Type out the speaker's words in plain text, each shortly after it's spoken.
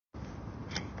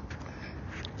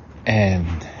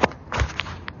And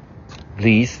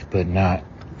least but not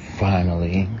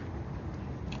finally,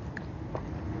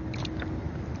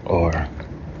 or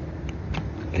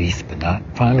least but not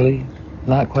finally,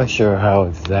 not quite sure how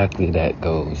exactly that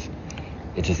goes.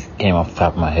 It just came off the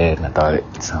top of my head and I thought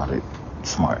it sounded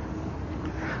smart.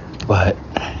 But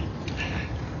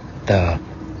the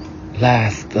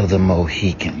last of the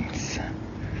Mohicans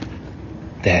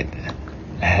that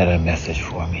had a message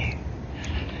for me,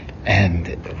 and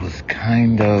it was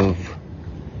kind of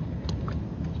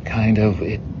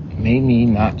it made me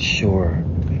not sure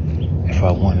if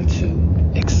I wanted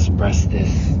to express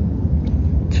this,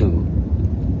 to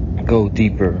go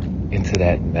deeper into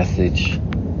that message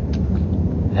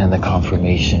and the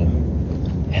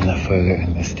confirmation and the further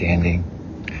understanding.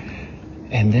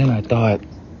 And then I thought,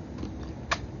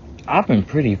 I've been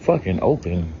pretty fucking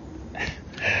open,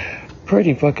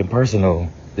 pretty fucking personal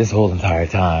this whole entire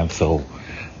time. So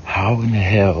how in the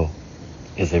hell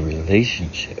is a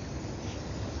relationship,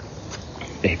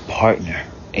 a partner,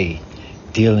 a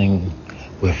dealing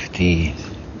with the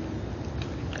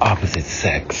opposite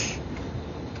sex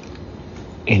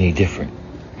any different?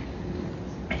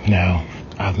 Now,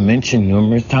 I've mentioned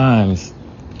numerous times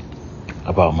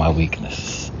about my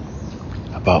weakness,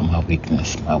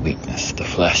 the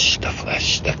flesh,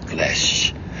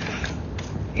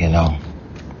 you know,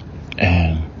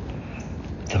 and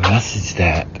the message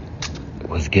that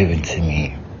was given to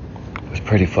me was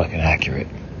pretty fucking accurate.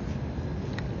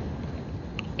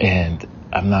 And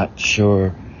I'm not sure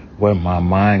where my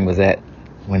mind was at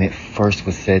when it first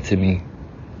was said to me,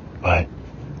 but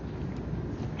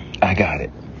I got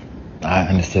it. I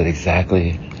understood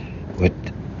exactly what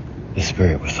the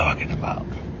Spirit was talking about.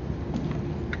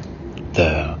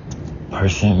 The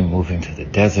person moving to the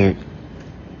desert,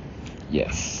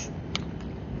 yes.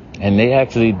 And they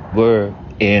actually were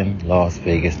in Las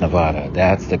Vegas, Nevada.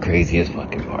 That's the craziest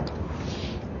fucking part.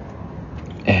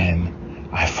 And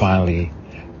I finally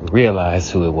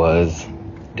realized who it was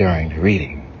during the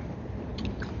reading.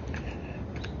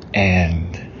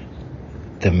 And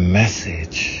the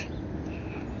message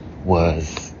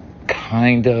was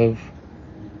kind of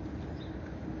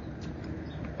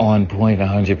on point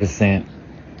 100%.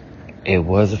 It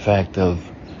was a fact of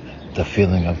the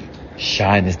feeling of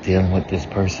shyness dealing with this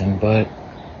person, but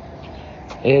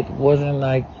it wasn't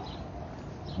like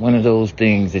one of those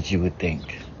things that you would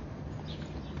think.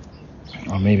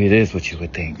 Or maybe it is what you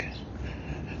would think.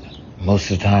 Most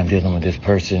of the time dealing with this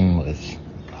person was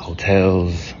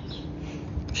hotels,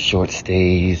 short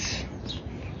stays,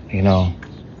 you know,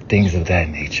 things of that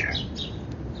nature.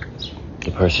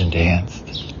 The person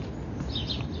danced.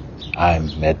 I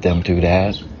met them through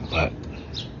that, but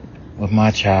with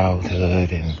my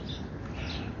childhood and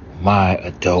my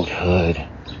adulthood,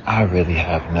 I really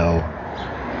have no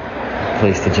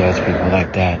place to judge people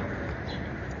like that.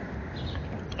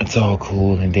 It's all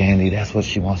cool and dandy. That's what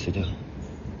she wants to do.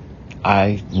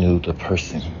 I knew the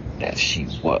person that she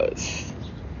was.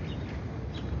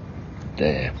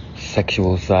 The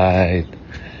sexual side,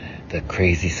 the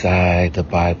crazy side, the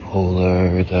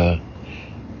bipolar, the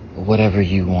whatever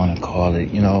you want to call it,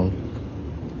 you know,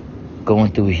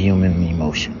 going through human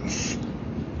emotions.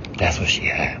 That's what she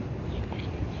had.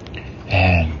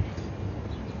 And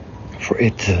for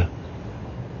it to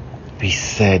be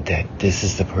said that this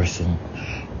is the person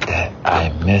that I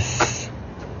miss,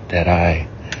 that I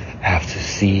have to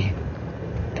see,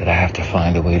 that I have to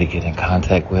find a way to get in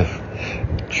contact with,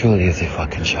 truly is a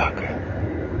fucking shocker.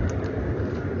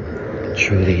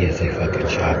 Truly is a fucking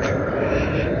shocker.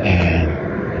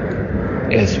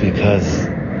 And it's because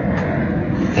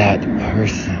that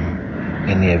person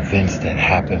and the events that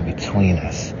happened between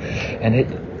us, and it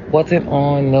wasn't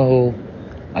on no,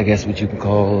 I guess what you can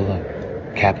call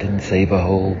Captain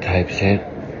Save-A-Hole type shit.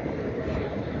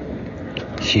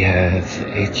 She has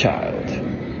a child.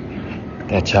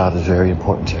 That child is very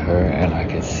important to her, and I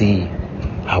can see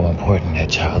how important that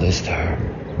child is to her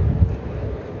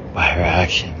by her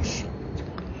actions.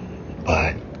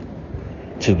 But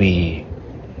to be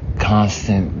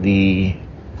constantly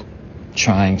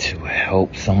trying to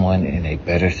help someone in a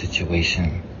better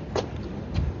situation,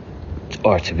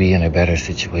 or to be in a better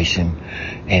situation,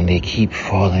 and they keep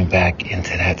falling back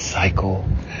into that cycle,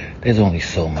 there's only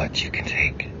so much you can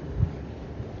take.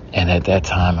 And at that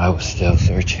time, I was still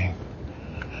searching.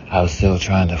 I was still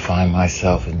trying to find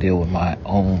myself and deal with my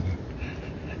own.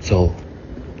 So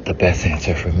the best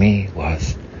answer for me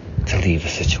was to leave the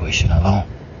situation alone.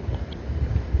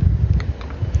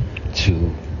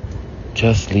 To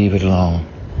just leave it alone.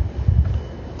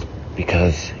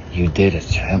 Because you did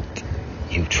attempt.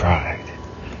 You tried.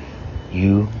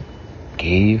 You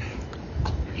gave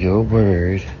your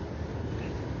word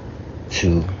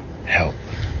to help.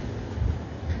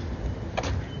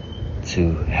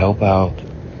 To help out,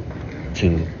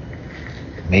 to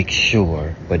make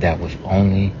sure, but that was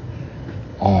only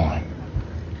on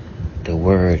the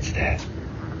words that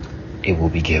it will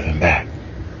be given back.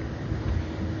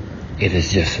 It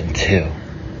is just until.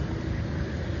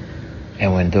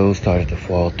 And when those started to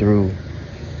fall through,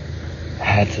 I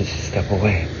had to step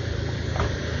away.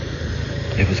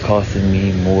 It was costing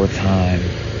me more time,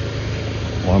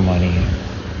 more money,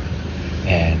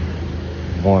 and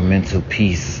more mental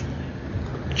peace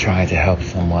trying to help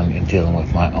someone and dealing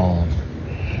with my own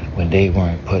when they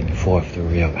weren't putting forth the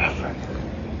real effort.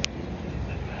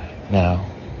 Now,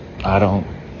 I don't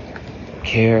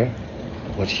care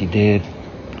what she did,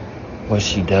 what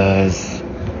she does,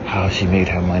 how she made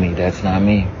her money. That's not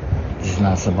me. This is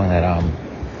not someone that I'm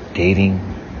dating,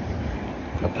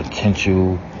 a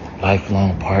potential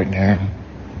lifelong partner.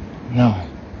 No.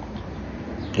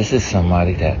 This is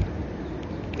somebody that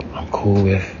I'm cool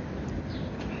with.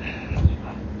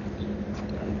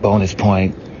 Bonus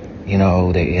point,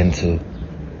 they're into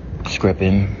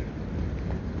scripting.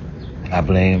 And I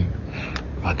blame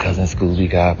my cousin Scooby,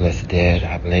 God bless the dead.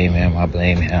 I blame him.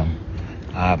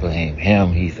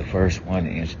 He's the first one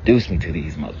to introduce me to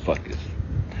these motherfuckers.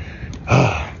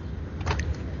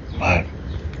 But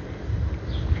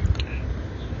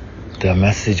the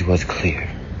message was clear.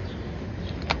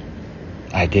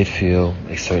 I did feel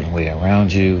a certain way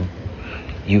around you.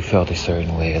 You felt a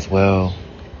certain way as well.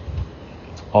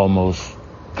 Almost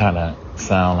kind of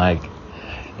sound like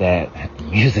that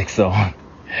music song,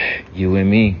 You and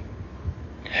Me.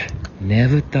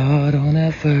 Never thought on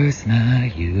that first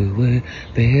night you would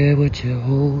bear what you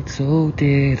hold so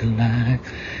dear to life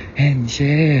and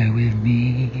share with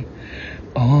me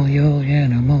all your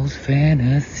innermost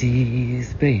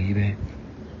fantasies, baby.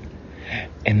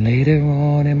 And later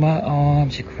on in my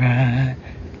arms you cried.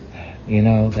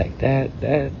 Like that.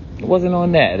 It wasn't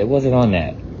on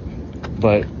that.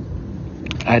 But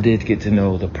I did get to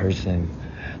know the person,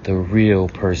 the real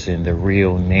person, the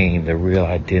real name, the real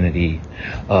identity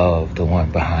of the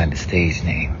one behind the stage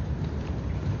name.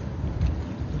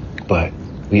 But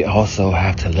we also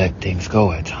have to let things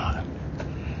go at times.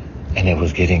 And it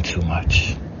was getting too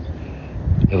much.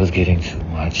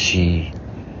 She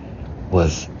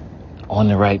was on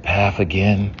the right path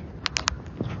again,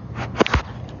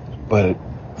 but it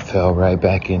fell right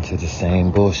back into the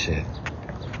same bullshit.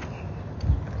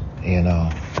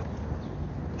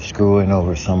 Screwing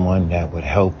over someone that would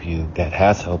help you, that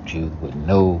has helped you with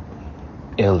no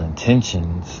ill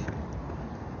intentions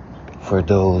for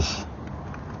those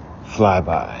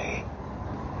flyby,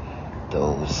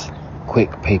 those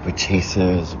quick paper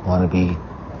chasers, wannabe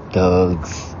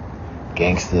thugs,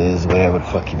 gangsters, whatever the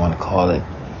fuck you want to call it.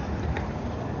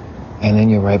 And then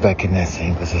you're right back in that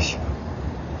same position.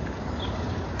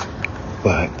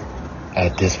 But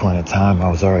at this point in time, I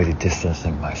was already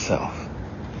distancing myself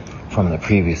from the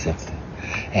previous incident.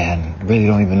 And really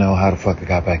don't even know how the fuck I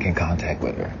got back in contact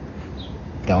with her.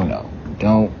 Don't know.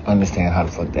 Don't understand how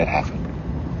the fuck that happened.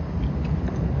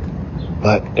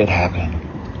 But it happened.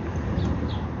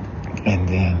 And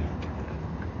then,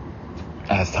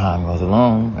 as time goes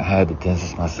along, I had to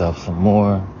distance myself some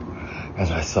more as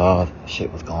I saw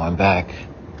shit was going back.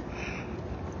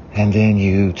 And then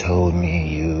you told me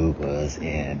you was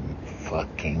in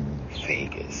fucking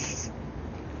Vegas.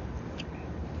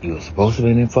 You were supposed to be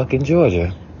in fucking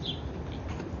Georgia.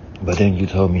 But then you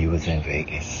told me you was in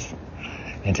Vegas.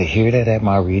 And to hear that at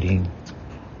my reading,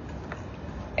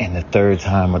 and the third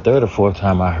or fourth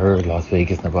time I heard Las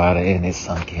Vegas, Nevada, and it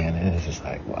sunk in, and it's just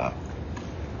like, wow.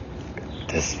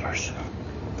 This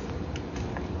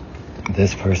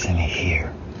person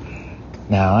here.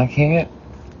 Now, I can't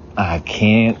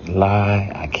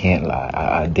lie.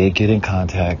 I did get in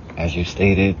contact, as you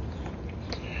stated.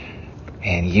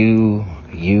 And you,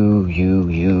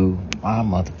 my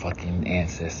motherfucking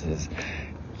ancestors,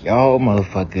 y'all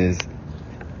motherfuckers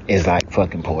is like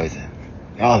fucking poison.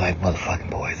 Y'all like motherfucking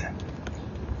poison.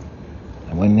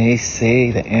 And when they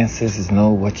say the ancestors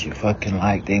know what you fucking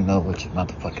like, they know what you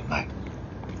motherfucking like.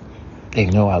 They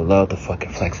know I love the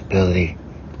fucking flexibility.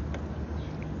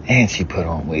 And she put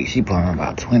on weight. She put on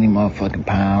about 20 motherfucking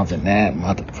pounds, and that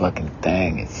motherfucking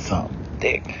thing is something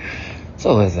thick.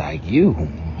 So it's like, you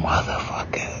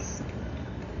motherfuckers.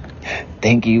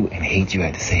 Thank you and hate you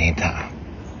at the same time.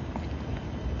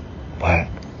 But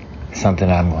it's something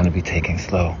I'm going to be taking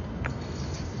slow.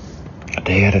 A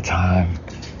day at a time,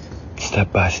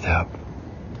 step by step,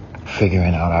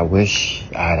 figuring out. I wish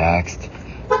I'd asked,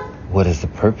 what is the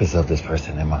purpose of this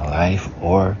person in my life?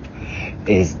 Or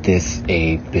is this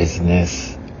a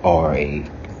business or a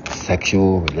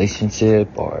sexual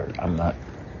relationship, or I'm not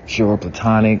sure,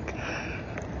 platonic.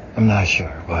 I'm not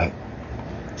sure, but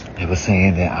it was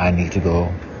saying that I need to go,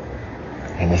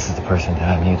 and this is the person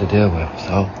that I need to deal with.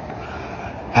 So,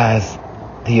 as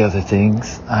the other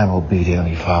things, I'm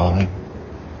obediently following,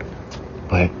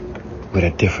 but with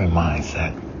a different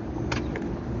mindset,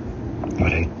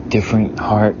 with a different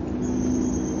heart,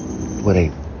 with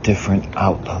a different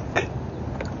outlook.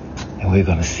 And we're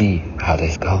going to see how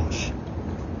this goes.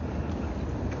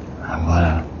 I'm going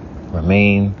to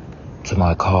remain to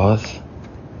my cause.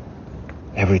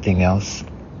 Everything else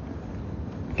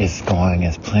is going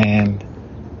as planned.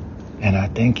 And I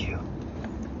thank you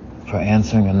for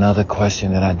answering another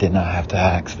question that I did not have to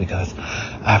ask, because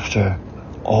after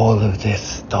all of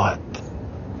this thought,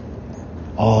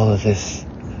 all of this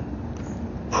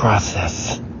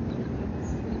process,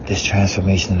 this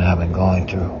transformation that I've been going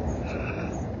through,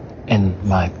 and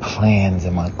my plans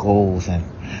and my goals and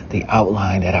the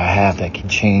outline that I have that can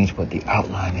change, but the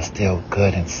outline is still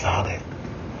good and solid.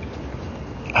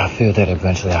 I feel that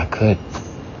eventually I could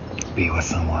be with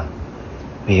someone,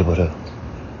 be able to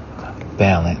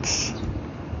balance,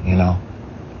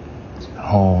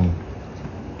 home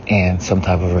and some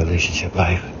type of relationship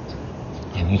life.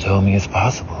 And you told me it's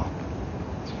possible.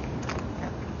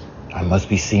 I must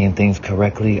be seeing things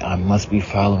correctly. I must be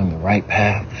following the right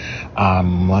path. I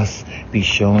must be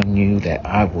showing you that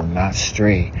I will not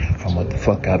stray from what the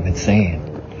fuck I've been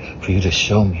saying. For you to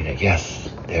show me that, yes,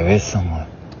 there is someone.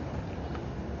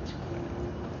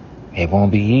 It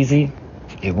won't be easy.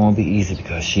 It won't be easy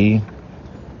because she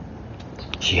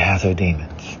has her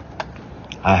demons.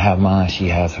 I have mine, she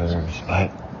has hers.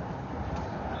 But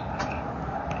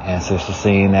ancestors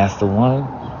saying that's the one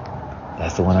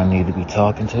I need to be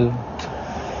talking to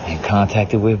and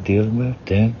contacted with, dealing with,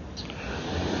 then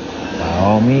by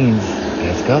all means,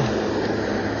 let's go.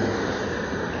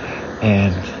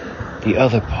 And the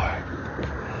other part,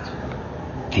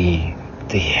 the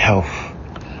health,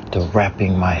 the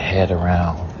wrapping my head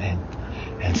around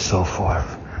and so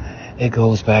forth. It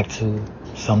goes back to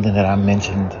something that I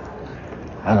mentioned.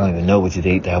 I don't even know which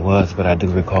date that was, but I do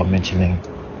recall mentioning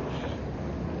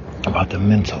about the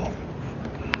mental.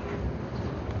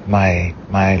 My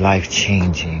life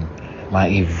changing, my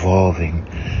evolving,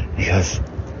 because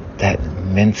that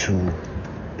mental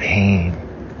pain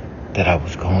that I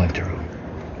was going through,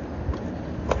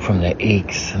 from the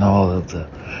aches and all of the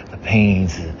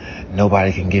pains,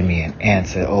 nobody can give me an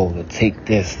answer. Oh, to take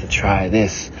this, to try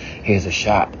this, here's a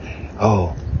shot.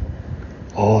 Oh,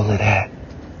 all of that.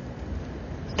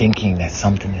 Thinking that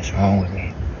something is wrong with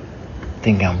me.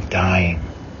 Thinking I'm dying.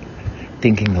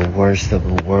 Thinking the worst of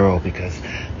the world because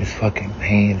this fucking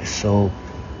pain is so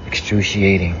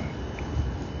excruciating.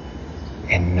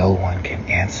 And no one can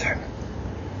answer.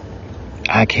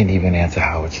 I can't even answer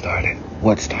how it started.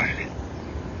 What started it?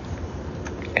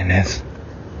 And that's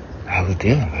I was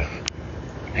dealing with.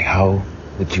 Like, how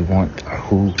would you want, or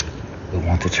who would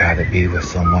want to try to be with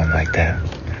someone like that,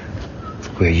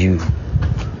 where you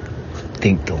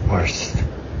think the worst?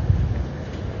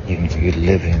 You're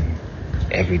living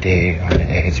every day on the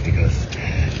edge because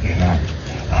you're not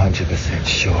 100%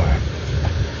 sure.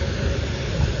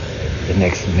 The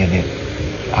next minute,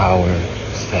 hour,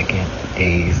 second,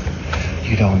 days,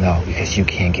 you don't know because you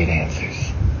can't get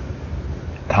answers.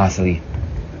 Constantly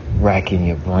racking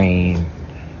your brain,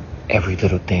 every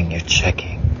little thing you're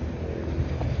checking.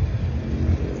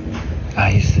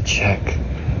 I used to check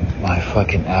my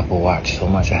fucking Apple Watch so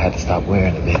much I had to stop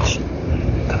wearing the bitch.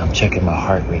 Cause I'm checking my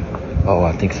heart rate. Oh,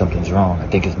 I think something's wrong. I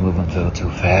think it's moving a little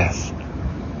too fast.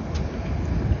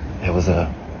 There was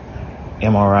a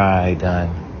MRI done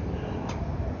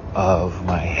of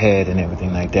my head and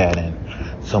everything like that,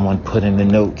 and someone put in the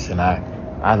notes, and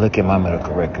I look at my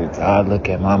medical records. I look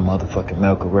at my motherfucking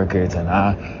medical records, and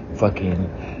I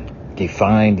fucking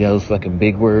define those fucking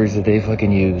big words that they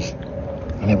fucking use.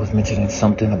 And it was mentioning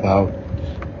something about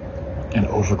an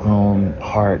overgrown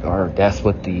heart, or that's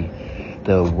what the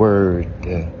word,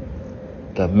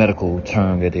 the medical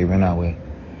term that they went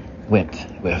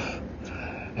with.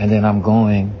 And then I'm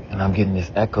going and I'm getting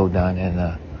this echo done,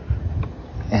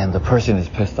 and the person is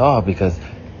pissed off because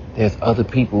there's other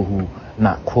people who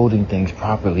not quoting things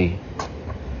properly,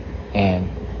 and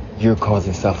you're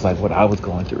causing stuff like what I was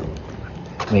going through,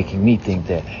 making me think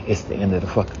that it's the end of the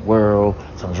fucking world,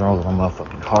 something's wrong with my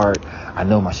motherfucking heart. I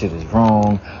know my shit is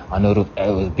wrong. I know that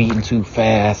it was beating too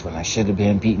fast when I should have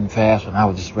been beating fast when I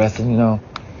was just resting,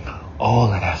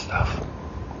 all of that stuff.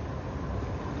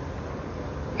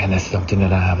 And that's something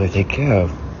that I have to take care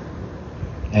of.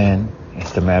 And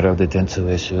it's the matter of the dental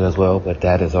issue as well, but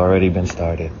that has already been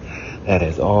started.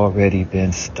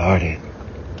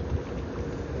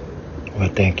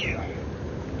 But thank you.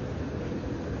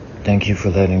 Thank you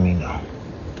for letting me know.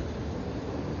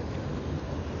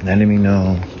 Letting me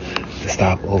know to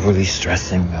stop overly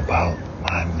stressing about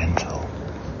my mental.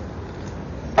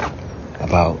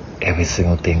 About every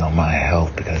single thing on my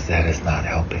health, because that is not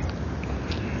helping.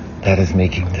 That is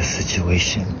making the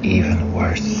situation even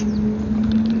worse.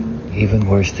 Even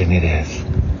worse than it is.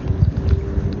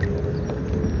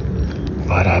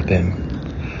 But I've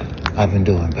been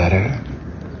doing better.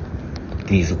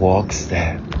 These walks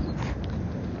that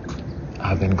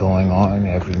I've been going on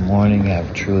every morning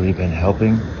have truly been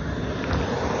helping.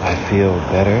 I feel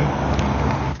better.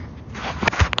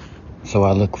 So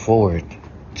I look forward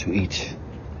to each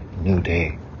new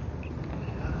day,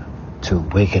 to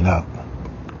waking up,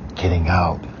 getting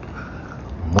out,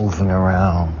 moving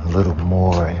around a little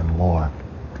more and more,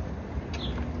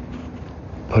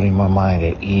 putting my mind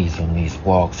at ease on these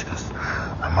walks, because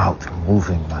I'm out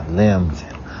moving my limbs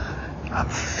and I'm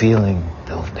feeling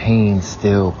those pains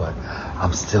still, but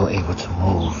I'm still able to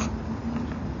move.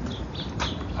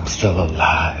 I'm still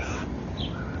alive.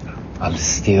 I'm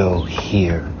still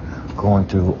here, going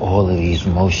through all of these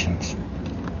motions.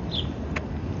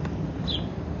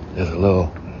 There's a little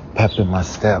pep in my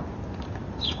step,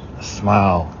 a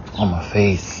smile on my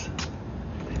face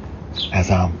as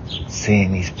I'm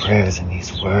saying these prayers and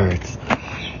these words,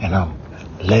 and I'm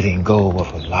letting go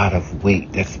of a lot of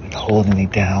weight that's been holding me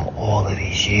down all of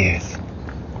these years.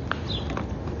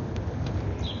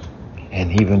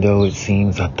 And even though it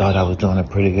seems I thought I was doing a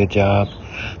pretty good job,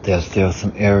 there's still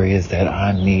some areas that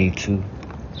I need to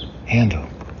handle.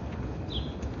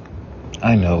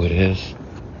 I know it is.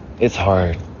 It's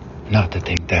hard not to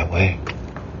think that way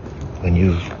when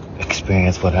you've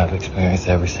experienced what I've experienced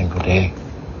every single day.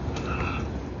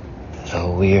 So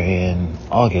we're in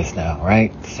August now,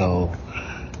 right? So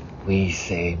we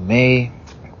say May,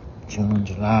 June,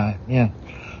 July, yeah.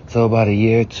 So about a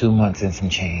year, 2 months and some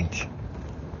change.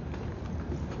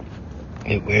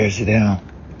 It wears you down.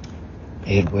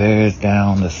 It wears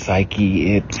down the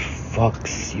psyche. It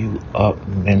fucks you up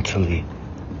mentally.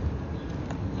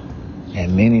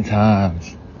 And many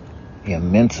times, your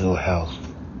mental health,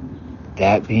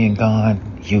 that being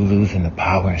gone, you losing the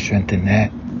power and strength in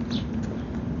that,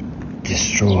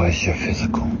 destroys your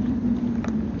physical.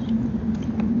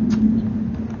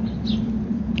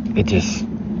 It just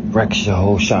wrecks your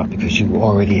whole shop, because you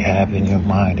already have in your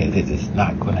mind that it is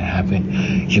not going to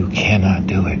happen. You cannot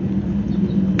do it.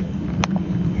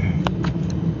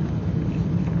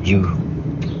 You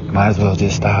might as well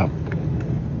just stop.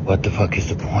 What the fuck is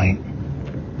the point?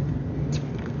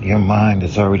 Your mind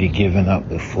has already given up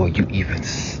before you even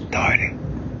started.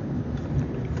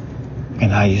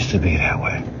 And I used to be that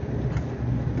way.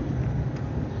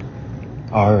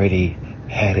 I already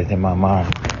had it in my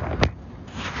mind.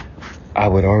 I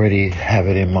would already have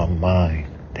it in my mind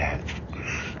that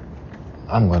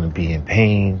I'm going to be in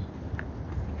pain,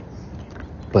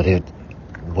 but it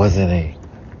wasn't a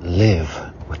live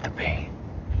with the pain.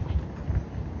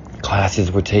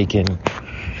 Classes were taken,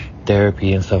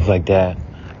 therapy and stuff like that,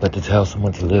 but to tell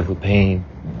someone to live with pain,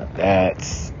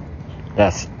 that's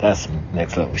next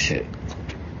level shit.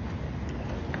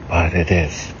 But it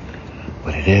is,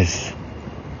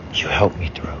 you helped me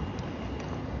through.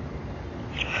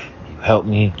 Helped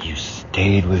me, you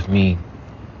stayed with me.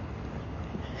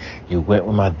 You went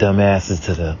with my dumb asses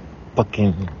to the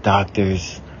fucking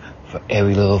doctors for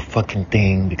every little fucking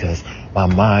thing, because my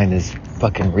mind is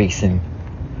fucking racing,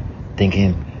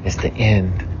 thinking it's the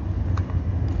end.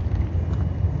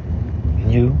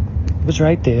 And you was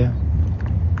right there.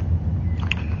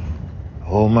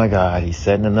 Oh my God, he's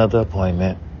setting another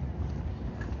appointment.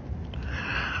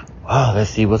 Well,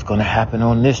 let's see what's gonna happen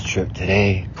on this trip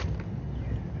today.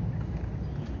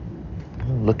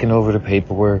 Looking over the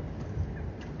paperwork,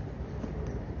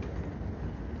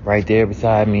 right there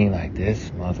beside me, like,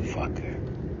 this motherfucker.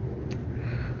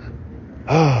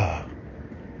 Oh,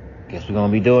 guess we're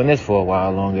gonna be doing this for a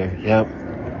while longer. Yep.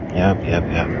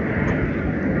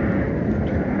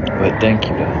 But thank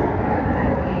you, though.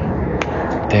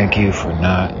 Thank you for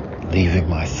not leaving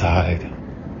my side,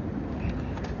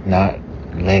 not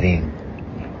letting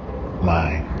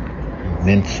my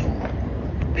mental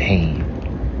pain,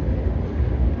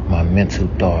 my mental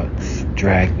thoughts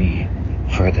drag me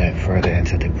further and further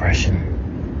into depression,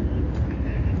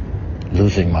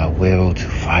 losing my will to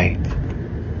fight,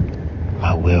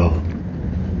 my will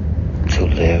to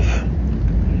live,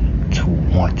 to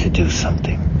want to do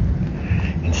something,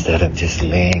 instead of just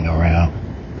laying around,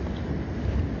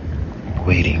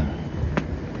 waiting,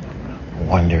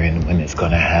 wondering when it's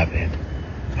going to happen,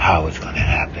 how it's going to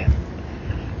happen.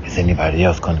 Is anybody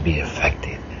else going to be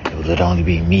affected? Will it only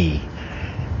be me?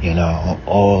 You know,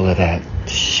 all of that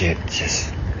shit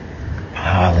just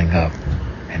piling up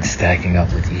and stacking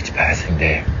up with each passing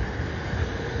day.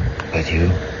 But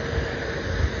you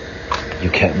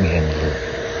kept me in the loop.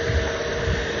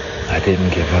 I didn't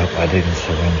give up. I didn't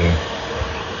surrender.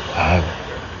 I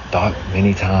thought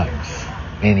many times,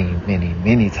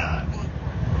 many times,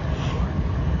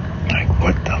 like,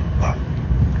 what the fuck?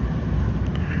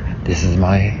 This is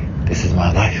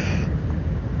my life.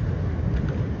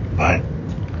 But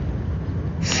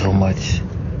so much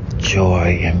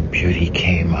joy and beauty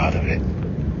came out of it.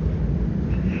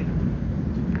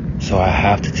 So I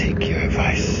have to take your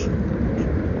advice.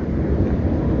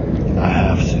 I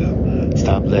have to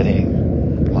stop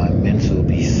letting my mental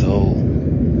be so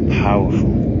powerful.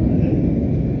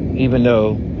 Even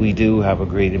though we do have a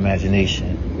great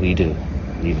imagination. We do.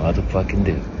 We motherfucking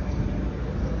do.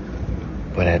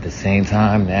 But at the same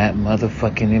time, that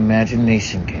motherfucking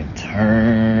imagination can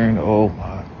turn, oh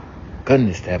my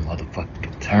goodness, that motherfucker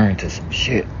can turn to some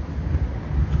shit.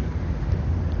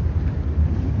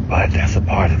 But that's a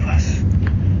part of us.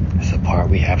 It's a part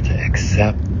we have to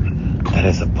accept. That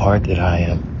is a part that I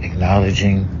am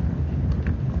acknowledging.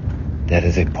 That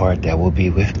is a part that will be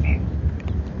with me.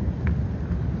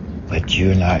 But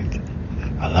you're not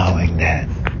allowing that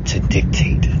to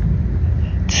dictate,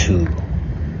 to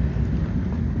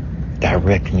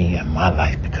direct me in my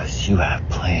life, because you have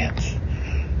plans.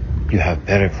 You have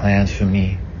better plans for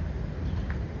me.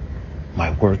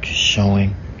 My work is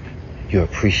showing. You're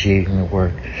appreciating the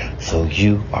work. So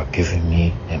you are giving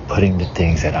me and putting the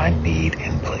things that I need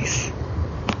in place.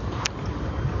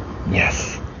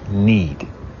 Yes, need.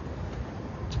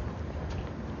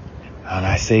 When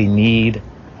I say need,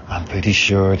 I'm pretty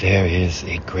sure there is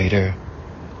a greater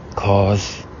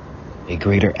cause, a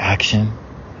greater action,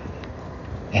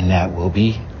 and that will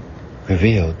be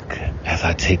revealed as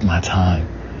I take my time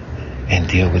and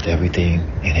deal with everything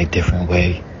in a different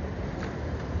way.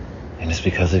 And it's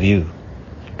because of you.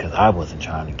 Because I wasn't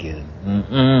trying to get it.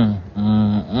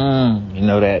 You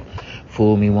know that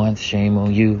fool me once, shame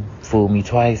on you. Fool me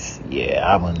twice. Yeah,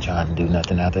 I wasn't trying to do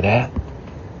nothing after that.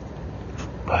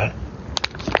 But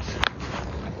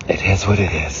it is what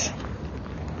it is.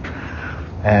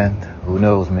 And who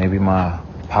knows, maybe my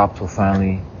pops will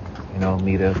finally,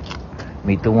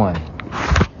 meet the one.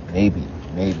 Maybe.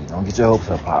 Don't get your hopes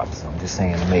up, pops. I'm just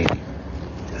saying maybe.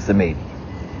 Just a maybe.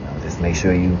 Just make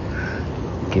sure you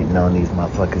getting on these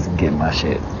motherfuckers and getting my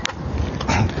shit.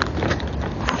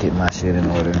 Get my shit in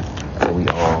order so we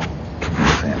all can be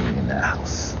a family in that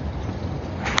house.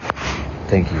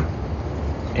 Thank you.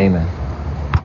 Amen.